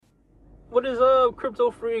What is up, crypto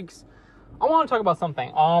freaks? I want to talk about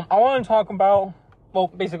something. I want to talk about, well,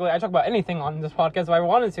 basically, I talk about anything on this podcast if I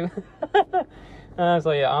wanted to.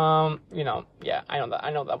 So yeah, yeah, I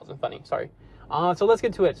know that wasn't funny. Sorry. So let's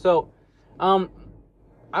get to it. So, I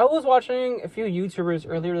was watching a few YouTubers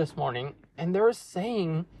earlier this morning, and they were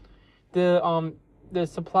saying the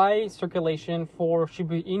supply circulation for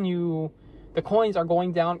Shiba Inu, the coins are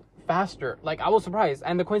going down faster. Like, I was surprised,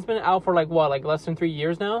 and the coin's been out for like less than 3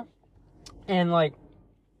 years now, and like,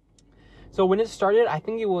 so when it started, I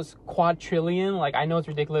think it was quadrillion. Like, I know it's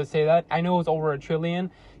ridiculous to say that. I know it was over 1 trillion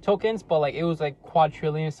tokens, but like, it was like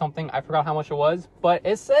quadrillion something. I forgot how much it was, but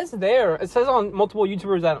it says on multiple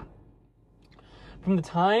YouTubers that from the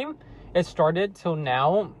time it started till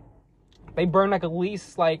now, they burn like at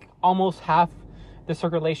least like almost half the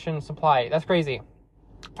circulation supply. That's crazy.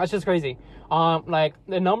 That's just crazy. Like,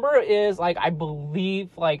 the number is like, I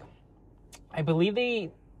believe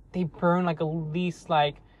they burn like at least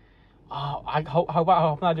like, I hope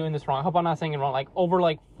I'm not doing this wrong. I hope I'm not saying it wrong. Like, over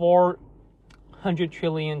like 400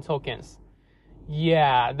 trillion tokens.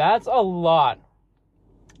 Yeah, that's a lot.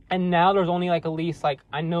 And now there's only like at least like,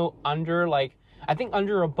 I know under like, I think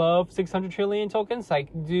under above 600 trillion tokens. Like,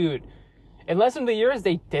 dude, in less than 2 years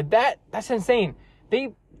they did that. That's insane.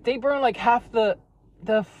 They burn like half the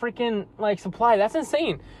freaking like supply. That's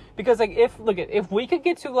insane. Because like, if we could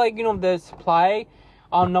get to like, the supply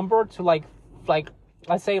number to like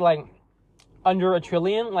let's say like under 1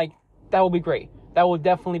 trillion, like, that would be great. That would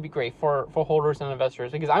definitely be great for holders and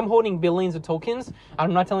investors, because I'm holding billions of tokens.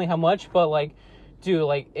 I'm not telling how much, but like, dude,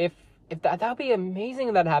 like, if that would be amazing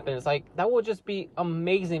if that happens. Like, that would just be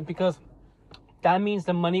amazing, because that means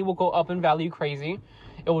the money will go up in value crazy.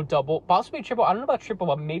 It will double, possibly triple. I don't know about triple,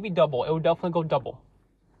 but maybe double. It would definitely go double.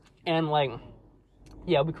 And like,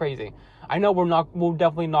 yeah, it'll be crazy. I know we'll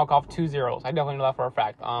definitely knock off 2 zeros. I definitely know that for a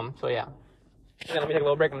fact. So yeah. Let me take a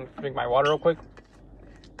little break and drink my water real quick.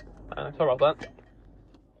 Sorry about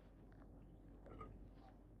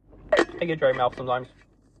that. I get dry mouth sometimes.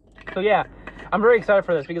 So yeah, I'm very excited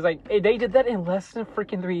for this, because like, they did that in less than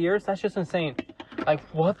freaking 3 years. That's just insane. Like,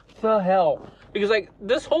 what the hell? Because like,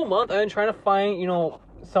 this whole month I've been trying to find,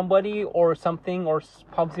 somebody or something, or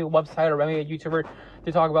probably a website or maybe a YouTuber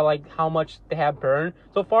to talk about like how much they have burned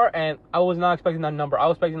so far, and I was not expecting that number. I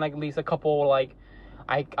was expecting like at least a couple, like,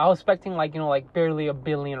 I was expecting like, like barely 1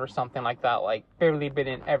 billion or something like that, like barely 1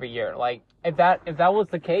 billion every year. Like, if that was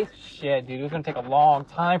the case, shit, dude, it was gonna take a long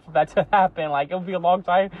time for that to happen. Like, it would be a long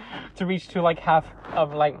time to reach to like half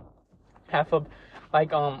of half the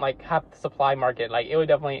supply market. Like, it would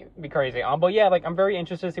definitely be crazy. But yeah, like, I'm very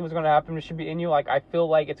interested to see what's gonna happen with Shiba Inu. Like, I feel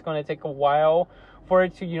like it's gonna take a while for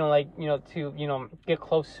it to get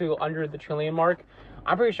close to under the trillion mark.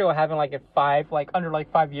 I'm pretty sure it'll happen like under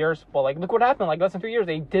 5 years. But like, look what happened. Like, less than 3 years,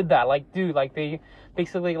 they did that. Like, dude, like, they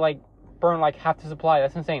basically like burned like half the supply.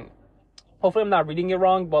 That's insane. Hopefully I'm not reading it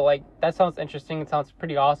wrong, but like, that sounds interesting. It sounds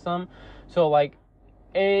pretty awesome. So like,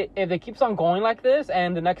 if it keeps on going like this,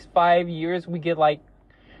 and the next 5 years we get like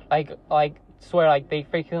swear, like, they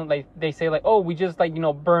freaking, like, they say like, oh, we just like,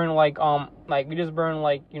 burn like we just burn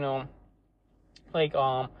like,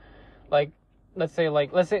 let's say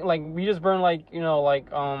we just burn like,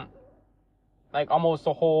 like almost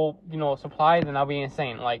the whole, supply, then that'll be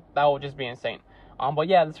insane. Like, that will just be insane. But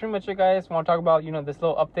yeah, that's pretty much it, guys. I want to talk about, this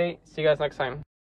little update. See you guys next time.